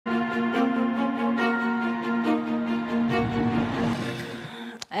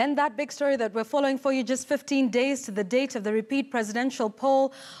And that big story that we're following for you, just 15 days to the date of the repeat presidential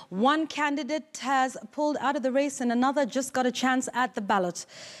poll. One candidate has pulled out of the race and another just got a chance at the ballot.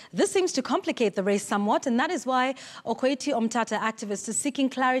 This seems to complicate the race somewhat, and that is why Okweti Omtata activist is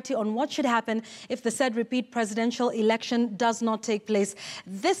seeking clarity on what should happen if the said repeat presidential election does not take place.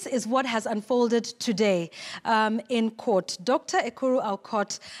 This is what has unfolded today in court. Dr. Ekuru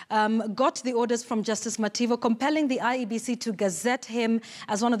Aukot got the orders from Justice Mativo compelling the IEBC to gazette him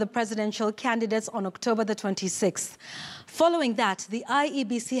as one of the presidential candidates on October the 26th. Following that, the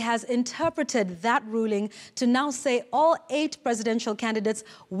IEBC has interpreted that ruling to now say all 8 presidential candidates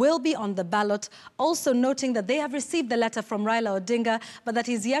will be on the ballot, also noting that they have received the letter from Raila Odinga, but that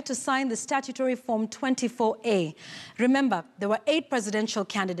he's yet to sign the statutory Form 24A. Remember, there were 8 presidential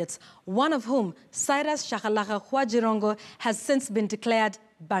candidates, one of whom, Cyrus Shakalaga Huajirongo, has since been declared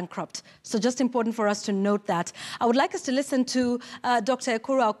bankrupt. So just important for us to note that. I would like us to listen to Dr.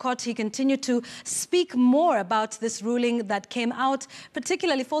 Ekuru Aukot. He continued to speak more about this ruling that came out,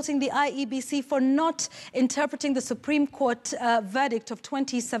 particularly faulting the IEBC for not interpreting the Supreme Court verdict of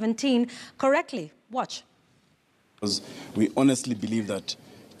 2017 correctly. Watch. We honestly believe that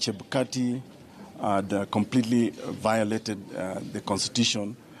Chebukati had completely violated the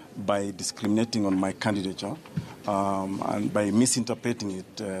Constitution by discriminating on my candidature and by misinterpreting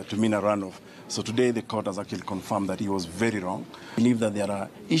it to mean a runoff. So today the court has actually confirmed that he was very wrong. I believe that there are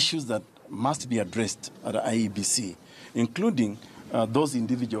issues that must be addressed at the IEBC, including those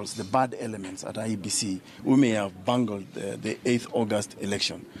individuals, the bad elements at IEBC, who may have bungled the 8th August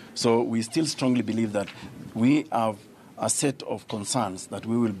election. So we still strongly believe that we have a set of concerns that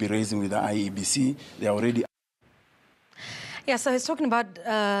we will be raising with the IEBC. They are already. Yeah, so he's talking about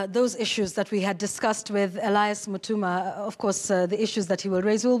those issues that we had discussed with Elias Mutuma, of course, the issues that he will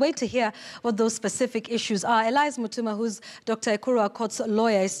raise. We'll wait to hear what those specific issues are. Elias Mutuma, who's Dr. Ekuru Aukot's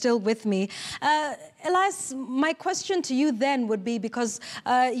lawyer, is still with me. Elias, my question to you then would be, because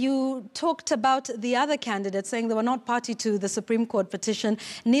you talked about the other candidates saying they were not party to the Supreme Court petition,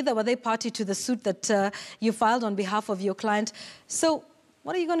 neither were they party to the suit that you filed on behalf of your client. So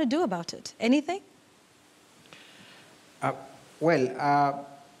what are you going to do about it? Anything?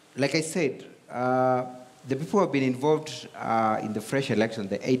 Like I said, the people who have been involved in the fresh election,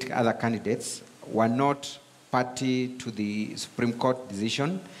 the 8 other candidates, were not party to the Supreme Court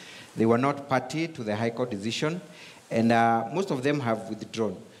decision. They were not party to the High Court decision, and most of them have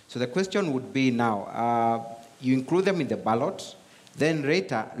withdrawn. So the question would be now, you include them in the ballot, then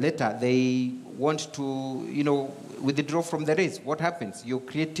later they want to, withdraw from the race. What happens? You're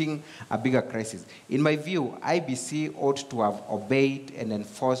creating a bigger crisis. In my view, IBC ought to have obeyed and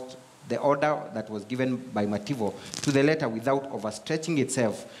enforced the order that was given by Mativo to the letter without overstretching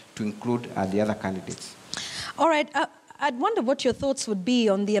itself to include the other candidates. All right. I'd wonder what your thoughts would be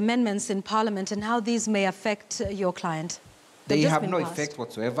on the amendments in Parliament and how these may affect your client. They have no effect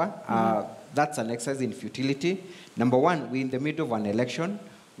whatsoever. That's an exercise in futility. Number one, we're in the middle of an election.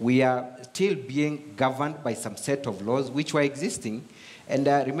 We are still being governed by some set of laws which were existing. And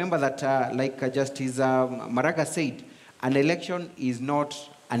remember that, like Justice Maraga said, an election is not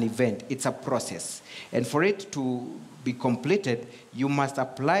an event, it's a process. And for it to be completed, you must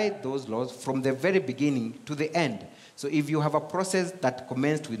apply those laws from the very beginning to the end. So if you have a process that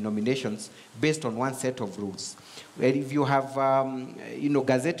commenced with nominations based on one set of rules, where if you have,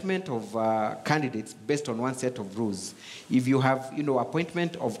 gazettement of candidates based on one set of rules, if you have,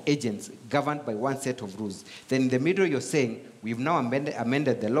 appointment of agents governed by one set of rules, then in the middle you're saying, we've now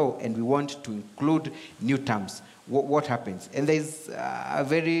amended the law and we want to include new terms. What happens? And there's a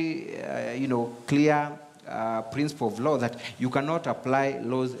very, clear principle of law that you cannot apply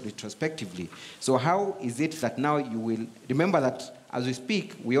laws retrospectively. So how is it that now you will, remember that as we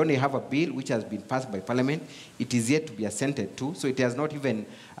speak, we only have a bill which has been passed by Parliament. It is yet to be assented to, so it has not even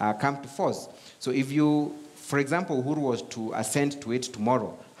come to force. So if you, for example, Uhuru was to assent to it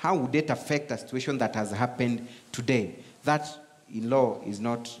tomorrow, how would it affect a situation that has happened today? That in law is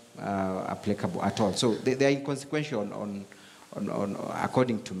not applicable at all. So they are inconsequential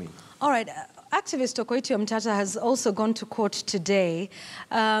according to me. All right. Activist Okweti Omtata has also gone to court today,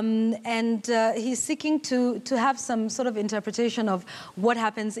 and he's seeking to have some sort of interpretation of what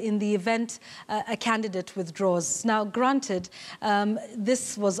happens in the event a candidate withdraws. Now, granted,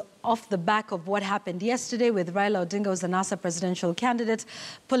 this was off the back of what happened yesterday with Raila Odinga, who's the NASA presidential candidate,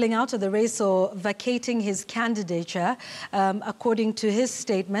 pulling out of the race or vacating his candidature, according to his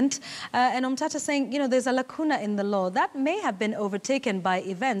statement. And Omtata saying, you know, there's a lacuna in the law that may have been overtaken by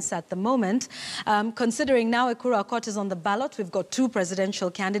events at the moment. Considering now Ekuru Aukot is on the ballot, we've got 2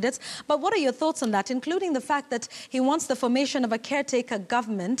 presidential candidates. But what are your thoughts on that, including the fact that he wants the formation of a caretaker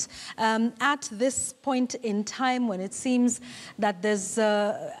government at this point in time when it seems that there's,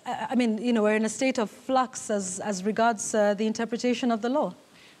 I mean, you know, we're in a state of flux as regards the interpretation of the law?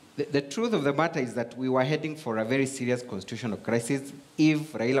 The truth of the matter is that we were heading for a very serious constitutional crisis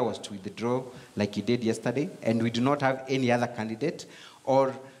if Raila was to withdraw like he did yesterday, and we do not have any other candidate,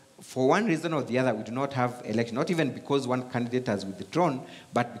 or for one reason or the other, we do not have election, not even because one candidate has withdrawn,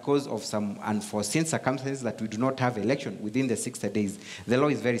 but because of some unforeseen circumstances that we do not have election within the 60 days. The law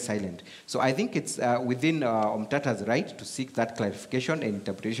is very silent. So I think it's within Omtata's right to seek that clarification and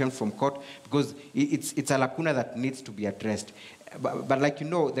interpretation from court, because it's a lacuna that needs to be addressed. But like you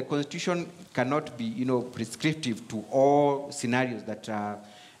know, the Constitution cannot be, you know, prescriptive to all scenarios that,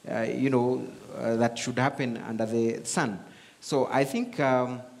 you know, that should happen under the sun. So I think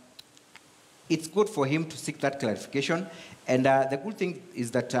it's good for him to seek that clarification. And the good thing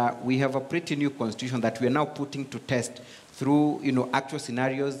is that we have a pretty new constitution that we are now putting to test through, you know, actual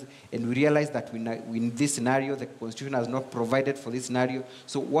scenarios, and we realize that in this scenario, the constitution has not provided for this scenario.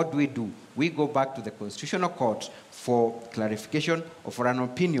 So what do? We go back to the Constitutional Court for clarification or for an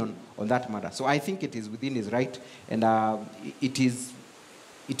opinion on that matter. So I think it is within his right, and it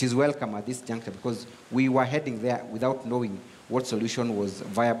is welcome at this juncture, because we were heading there without knowing what solution was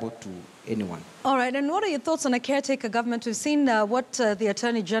viable to anyone. All right, and what are your thoughts on a caretaker government? We've seen what the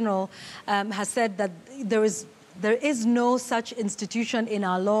Attorney General has said, that there is no such institution in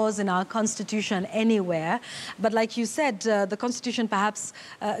our laws, in our Constitution, anywhere. But like you said, the Constitution perhaps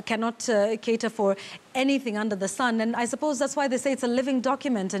cannot cater for anything under the sun. And I suppose that's why they say it's a living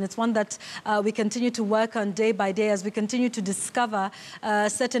document, and it's one that we continue to work on day by day as we continue to discover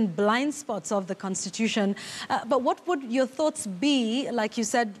certain blind spots of the Constitution. But what would your thoughts be, like you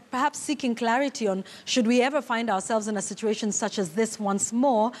said, perhaps seeking clarity on, should we ever find ourselves in a situation such as this once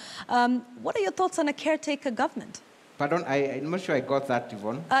more? What are your thoughts on a caretaker government? Pardon, I'm not sure I got that,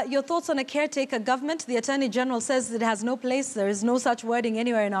 Yvonne. Your thoughts on a caretaker government? The Attorney General says it has no place. There is no such wording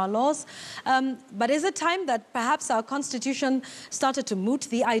anywhere in our laws. But is it time that perhaps our Constitution started to moot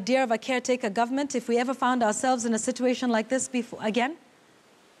the idea of a caretaker government if we ever found ourselves in a situation like this before again?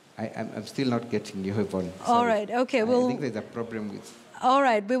 I'm still not getting you, Yvonne. Sorry. All right, okay. I think there's a problem with... All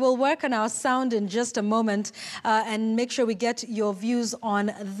right, we will work on our sound in just a moment and make sure we get your views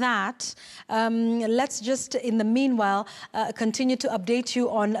on that. Let's just, in the meanwhile, continue to update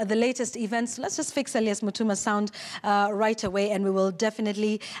you on the latest events. Let's just fix Elias Mutuma's sound right away, and we will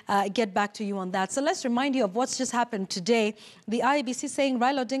definitely get back to you on that. So let's remind you of what's just happened today. The IEBC saying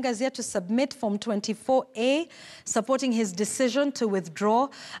Raila Odinga is yet to submit Form 24A, supporting his decision to withdraw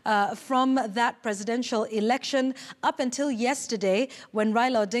from that presidential election. Up until yesterday, when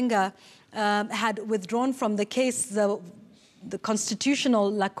Raila Odinga had withdrawn from the case, the constitutional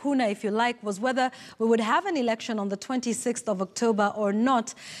lacuna, if you like, was whether we would have an election on the 26th of October or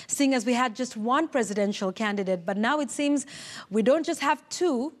not, seeing as we had just one presidential candidate. But now it seems we don't just have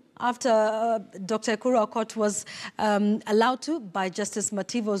 2, after Dr. Ekuru Aukot was allowed to by Justice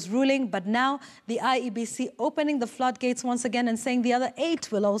Mativo's ruling, but now the IEBC opening the floodgates once again and saying the other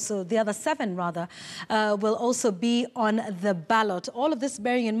 8 will also, the other 7 rather, will also be on the ballot. All of this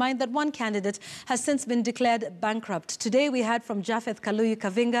bearing in mind that one candidate has since been declared bankrupt. Today we heard from Japheth Kaluyu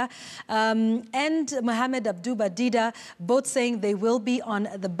Kavinga and Mohamed Abduba Dida, both saying they will be on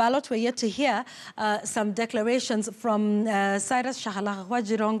the ballot. We're yet to hear some declarations from Cyrus Shahalakwa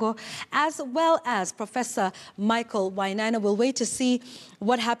Jirongo, as well as Professor Michael Wainaina. We'll wait to see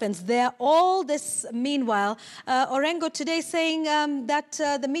what happens there. All this meanwhile, Orengo today saying that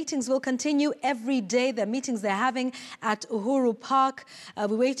the meetings will continue every day. The meetings they're having at Uhuru Park.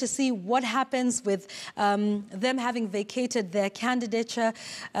 We wait to see what happens with them having vacated their candidature.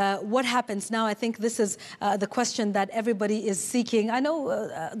 What happens now? I think this is the question that everybody is seeking. I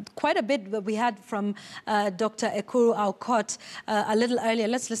know quite a bit that we had from Dr. Ekuru Aukot a little earlier.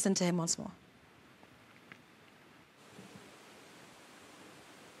 Let's listen to him once more.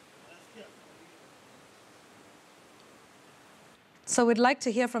 So we'd like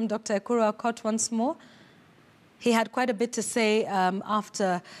to hear from Dr. Ekuru Aukot once more. He had quite a bit to say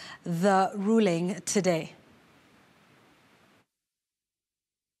after the ruling today.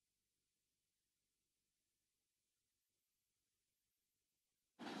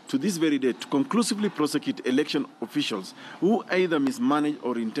 to this very day to conclusively prosecute election officials who either mismanage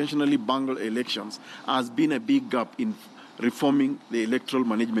or intentionally bungle elections has been a big gap in reforming the electoral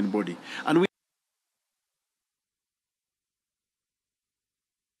management body. And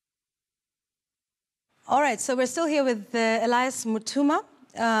All right, so we're still here with Elias Mutuma.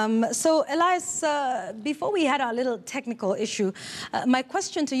 So, Elias, before we had our little technical issue, my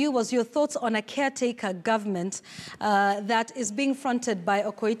question to you was your thoughts on a caretaker government that is being fronted by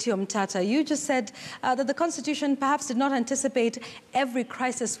Okoiti Omtata. You just said that the Constitution perhaps did not anticipate every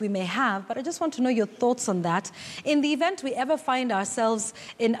crisis we may have, but I just want to know your thoughts on that. In the event we ever find ourselves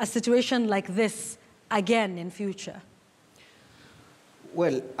in a situation like this again in future.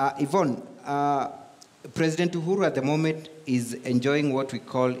 Well, Yvonne, President Uhuru at the moment is enjoying what we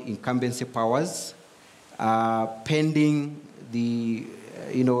call incumbency powers, pending the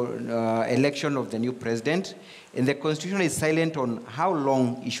election of the new president. And the Constitution is silent on how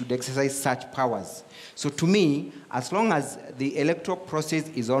long he should exercise such powers. So to me, as long as the electoral process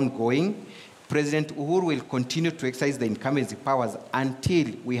is ongoing, President Uhuru will continue to exercise the incumbency powers until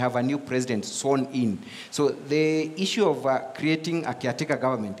we have a new president sworn in. So the issue of creating a caretaker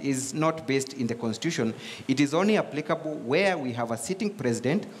government is not based in the Constitution. It is only applicable where we have a sitting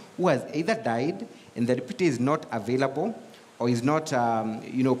president who has either died and the deputy is not available, or is not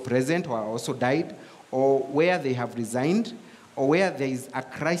present, or also died, or where they have resigned, or where there is a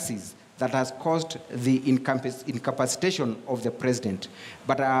crisis that has caused the incapacitation of the president.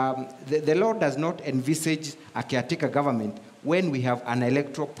 But the law does not envisage a caretaker government when we have an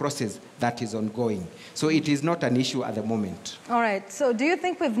electoral process that is ongoing. So it is not an issue at the moment. All right. So do you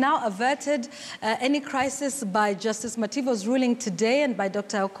think we've now averted any crisis by Justice Mativo's ruling today and by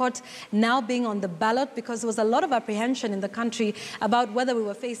Dr. Aukot now being on the ballot? Because there was a lot of apprehension in the country about whether we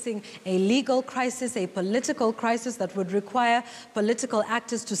were facing a legal crisis, a political crisis that would require political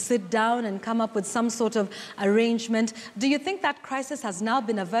actors to sit down and come up with some sort of arrangement. Do you think that crisis has now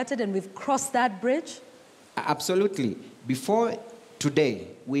been averted and we've crossed that bridge? Absolutely. Before today,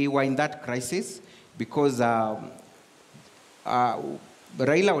 we were in that crisis because Raila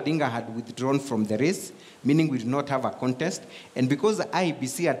Odinga had withdrawn from the race, meaning we did not have a contest. And because the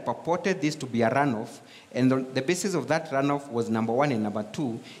IEBC had purported this to be a runoff, and on the basis of that runoff was number one and number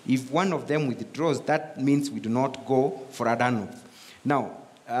two, if one of them withdraws, that means we do not go for a runoff. Now,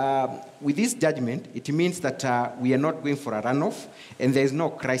 with this judgment, it means that we are not going for a runoff, and there is no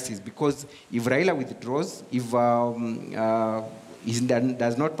crisis, because if Raila withdraws, if he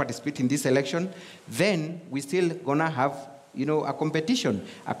does not participate in this election, then we're still gonna have a competition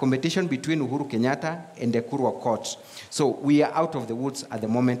between Uhuru Kenyatta and the Ekuru Aukot. So we are out of the woods at the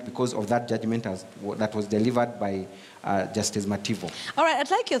moment because of that judgment that was delivered by Justice Mativo. All right,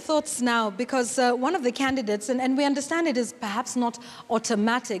 I'd like your thoughts now, because one of the candidates, and we understand it is perhaps not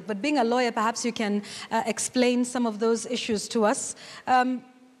automatic, but being a lawyer, perhaps you can explain some of those issues to us.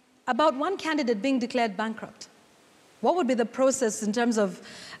 About one candidate being declared bankrupt. What would be the process in terms of,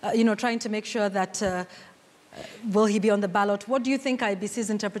 trying to make sure that will he be on the ballot? What do you think IEBC's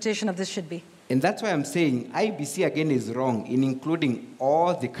interpretation of this should be? And that's why I'm saying IEBC again is wrong in including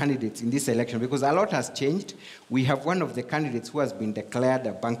all the candidates in this election, because a lot has changed. We have one of the candidates who has been declared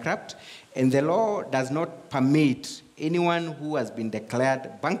bankrupt, and the law does not permit anyone who has been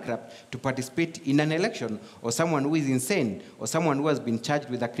declared bankrupt to participate in an election, or someone who is insane, or someone who has been charged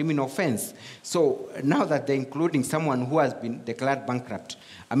with a criminal offense. So now that they're including someone who has been declared bankrupt,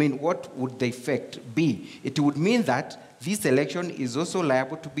 I mean, what would the effect be? It would mean that this election is also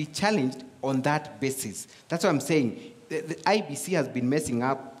liable to be challenged on that basis. That's what I'm saying. The IEBC has been messing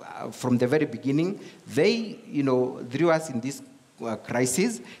up from the very beginning. They, threw us in this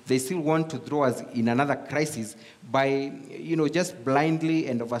crisis. They still want to throw us in another crisis by, just blindly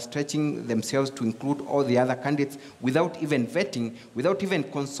and overstretching themselves to include all the other candidates without even vetting, without even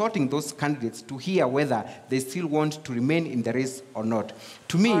consulting those candidates to hear whether they still want to remain in the race or not.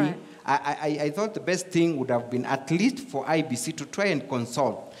 To me, right. I thought the best thing would have been at least for IEBC to try and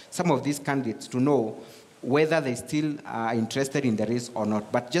consult some of these candidates to know whether they still are interested in the race or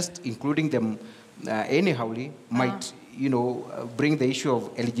not. But just including them anyhowly might, bring the issue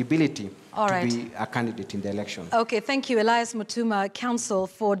of eligibility to be a candidate in the election. Okay, thank you. Elias Mutuma, counsel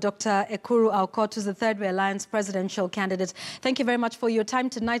for Dr. Ekuru Aukot, who's the Third Way Alliance presidential candidate. Thank you very much for your time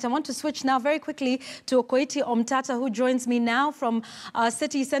tonight. I want to switch now very quickly to Okoiti Omtata, who joins me now from our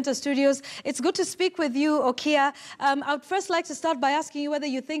City Center studios. It's good to speak with you, Okia. I would first like to start by asking you whether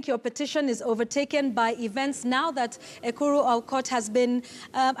you think your petition is overtaken by events now that Ekuru Aukot has been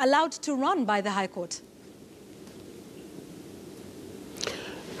allowed to run by the High Court.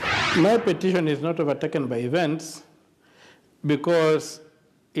 My petition is not overtaken by events because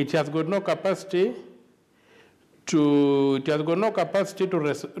it has got no capacity to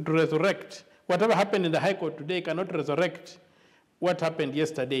resurrect. Whatever happened in the High Court today cannot resurrect what happened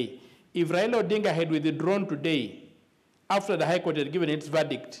yesterday. If Raila Odinga had withdrawn today, after the High Court had given its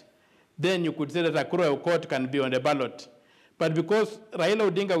verdict, then you could say that Akuru Court can be on the ballot. But because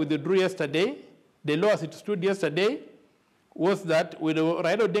Raila Odinga withdrew yesterday, the law as it stood yesterday was that with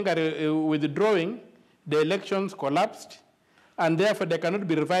Raila Odinga withdrawing, the elections collapsed, and therefore they cannot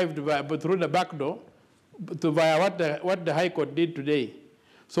be revived through the back door via what the High Court did today.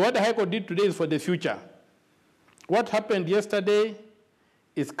 So what the High Court did today is for the future. What happened yesterday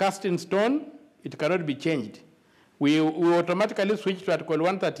is cast in stone. It cannot be changed. We automatically switched to Article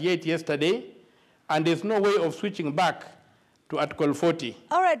 138 yesterday, and there's no way of switching back to Article 40.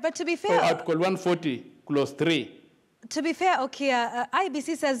 All right, but to be fair... Or Article 140, Clause 3. To be fair, Okia,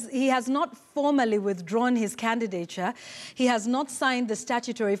 IBC says he has not formally withdrawn his candidature. He has not signed the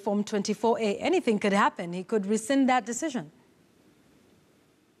statutory Form 24A. Anything could happen. He could rescind that decision.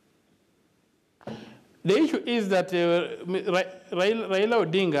 The issue is that Raila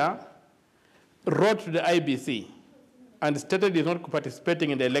Odinga wrote to the IBC and stated he's not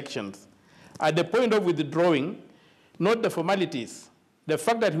participating in the elections. At the point of withdrawing, not the formalities, the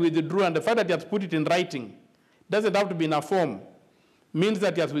fact that he withdrew and the fact that he has put it in writing doesn't have to be in a form, means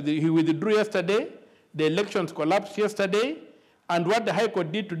that he withdrew yesterday, the elections collapsed yesterday, and what the High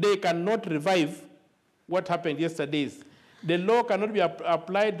Court did today cannot revive what happened yesterday. The law cannot be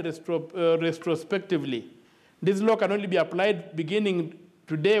applied retrospectively. This law can only be applied beginning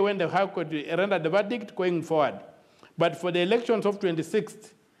today when the High Court rendered the verdict going forward. But for the elections of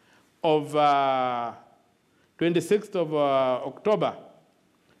 26th of October,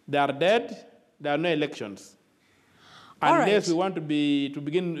 they are dead. There are no elections. Unless we want to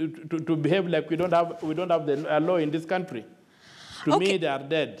begin to behave like we don't have the law in this country. To me, they are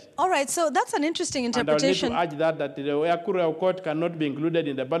dead. All right, so that's an interesting interpretation. And I need to urge that the Akuru Court cannot be included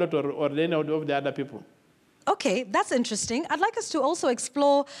in the ballot or any of the other people. Okay, that's interesting. I'd like us to also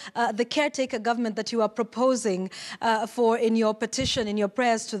explore the caretaker government that you are proposing for in your petition, in your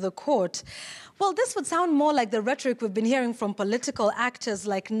prayers to the court. Well, this would sound more like the rhetoric we've been hearing from political actors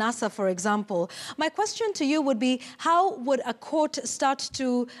like NASA, for example. My question to you would be, how would a court start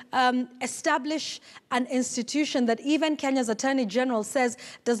to establish an institution that even Kenya's Attorney General says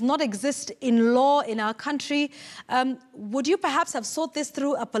does not exist in law in our country? Would you perhaps have sought this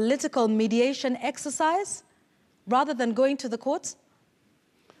through a political mediation exercise rather than going to the courts?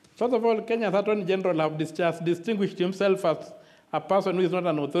 First of all, Kenya's Attorney General has distinguished himself as a person who is not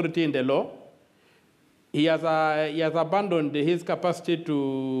an authority in the law. He has abandoned his capacity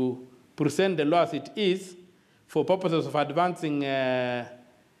to present the law as it is for purposes of advancing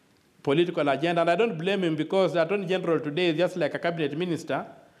political agenda. And I don't blame him because the Attorney General today is just like a cabinet minister.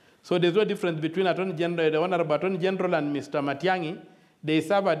 So there's no difference between Attorney General, the Honorable Attorney General and Mr. Matiang'i. They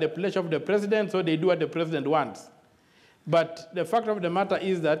serve at the pleasure of the president, so they do what the president wants. But the fact of the matter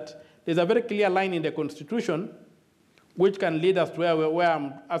is that there's a very clear line in the Constitution which can lead us to where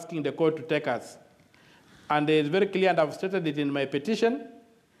I'm asking the court to take us. And it's very clear, and I've stated it in my petition,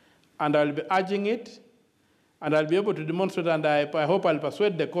 and I'll be urging it, and I'll be able to demonstrate, and I hope I'll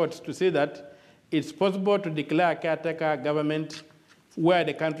persuade the courts to see that it's possible to declare a caretaker government where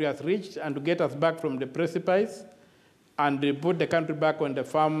the country has reached and to get us back from the precipice and put the country back on the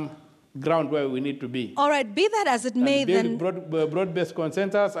firm ground where we need to be. All right, be that as it may, then... broad-based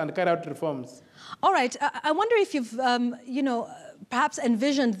consensus and carry out reforms. All right, I wonder if you've, perhaps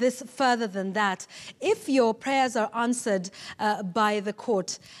envisioned this further than that. If your prayers are answered by the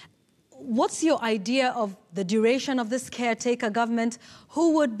court, what's your idea of the duration of this caretaker government?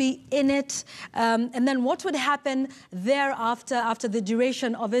 Who would be in it? And then what would happen thereafter, after the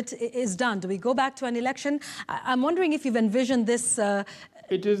duration of it is done? Do we go back to an election? I'm wondering if you've envisioned this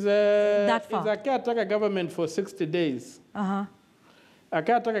it is that far. It's a caretaker government for 60 days. Uh-huh. A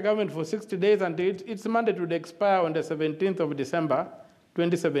caretaker government for 60 days, and its mandate would expire on the 17th of December,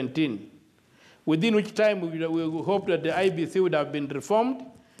 2017, within which time we hope that the IBC would have been reformed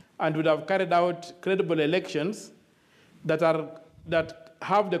and would have carried out credible elections that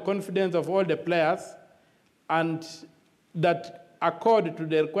have the confidence of all the players and that accord to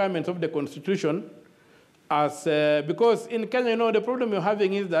the requirements of the Constitution. Because in Kenya, the problem you're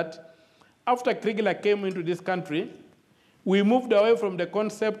having is that after Krigila came into this country, we moved away from the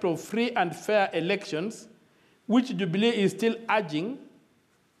concept of free and fair elections, which Jubilee is still urging,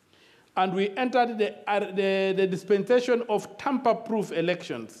 and we entered the dispensation of tamper-proof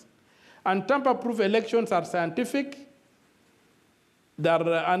elections. And tamper-proof elections are scientific,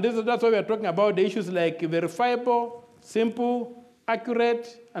 and that's why we are talking about the issues like verifiable, simple,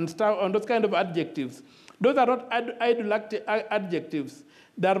 accurate, and stuff, on those kind of adjectives. Those are not idle adjectives.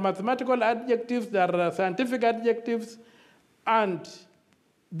 They are mathematical adjectives, they are scientific adjectives, and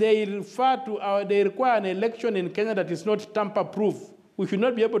they they require an election in Kenya that is not tamper-proof. We should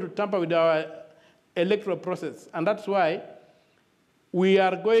not be able to tamper with our electoral process, and that's why we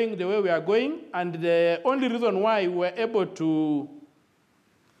are going the way we are going, and the only reason why we were able to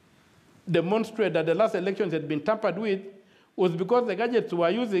demonstrate that the last elections had been tampered with was because the gadgets we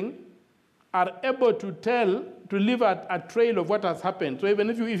are using are able to leave a trail of what has happened. So even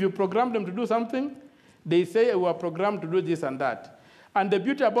if you program them to do something, they say we are programmed to do this and that. And the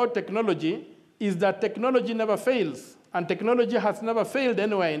beauty about technology is that technology never fails, and technology has never failed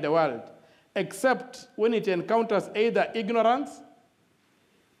anywhere in the world, except when it encounters either ignorance,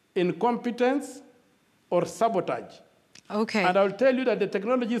 incompetence, or sabotage. Okay. And I'll tell you that the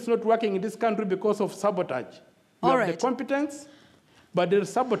technology is not working in this country because of sabotage. We have the competence, but there is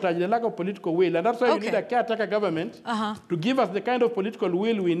sabotage, the lack of political will. And that's why we need a caretaker government to give us the kind of political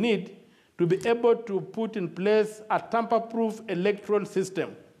will we need to be able to put in place a tamper-proof electoral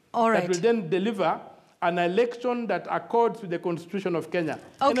system that will then deliver an election that accords with the Constitution of Kenya.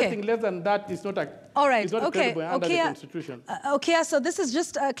 Anything less than that is not credible under the Constitution. So this is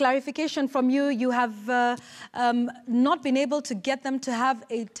just a clarification from you. You have not been able to get them to have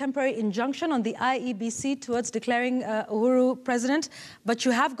a temporary injunction on the IEBC towards declaring Uhuru president, but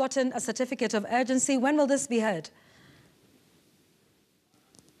you have gotten a certificate of urgency. When will this be heard?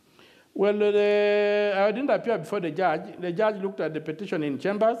 Well, I didn't appear before the judge. The judge looked at the petition in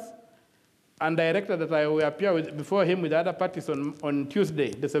chambers and directed that I will appear before him with other parties on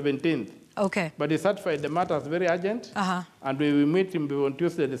Tuesday, the 17th. Okay. But he certified the matter as very urgent, and we will meet him on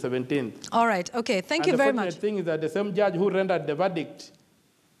Tuesday, the 17th. All right. Okay. Thank you very much. The thing is that the same judge who rendered the verdict.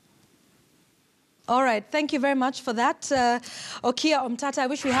 All right, thank you very much for that. Okia Omtata, I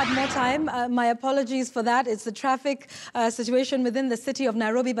wish we had more time. My apologies for that. It's the traffic situation within the city of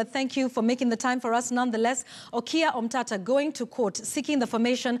Nairobi, but thank you for making the time for us nonetheless. Okia Omtata going to court seeking the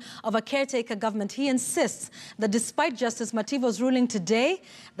formation of a caretaker government. He insists that despite Justice Mativo's ruling today,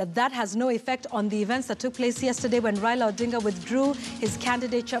 that has no effect on the events that took place yesterday when Raila Odinga withdrew his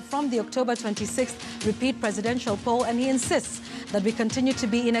candidature from the October 26th repeat presidential poll, and he insists that we continue to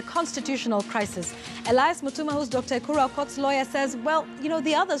be in a constitutional crisis. Elias Mutuma, who's Dr. Ekuru Aukot's lawyer, says, well, you know,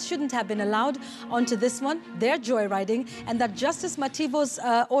 the others shouldn't have been allowed onto this one. They're joyriding, and that Justice Mativo's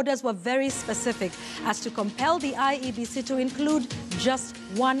orders were very specific as to compel the IEBC to include just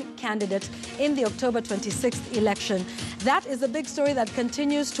one candidate in the October 26th election. That is a big story that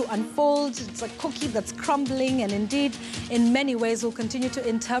continues to unfold. It's a cookie that's crumbling, and indeed, in many ways, we'll continue to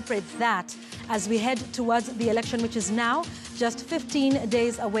interpret that as we head towards the election, which is now just 15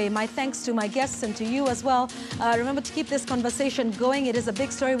 days away. My thanks to my guests and to you as well. Remember to keep this conversation going. It is a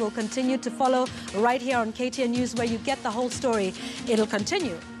big story. We'll continue to follow right here on KTN News, where you get the whole story. It'll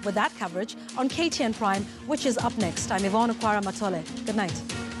continue with that coverage on KTN Prime, which is up next. I'm Yvonne Okwara Matole. Good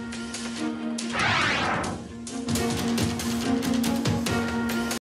night.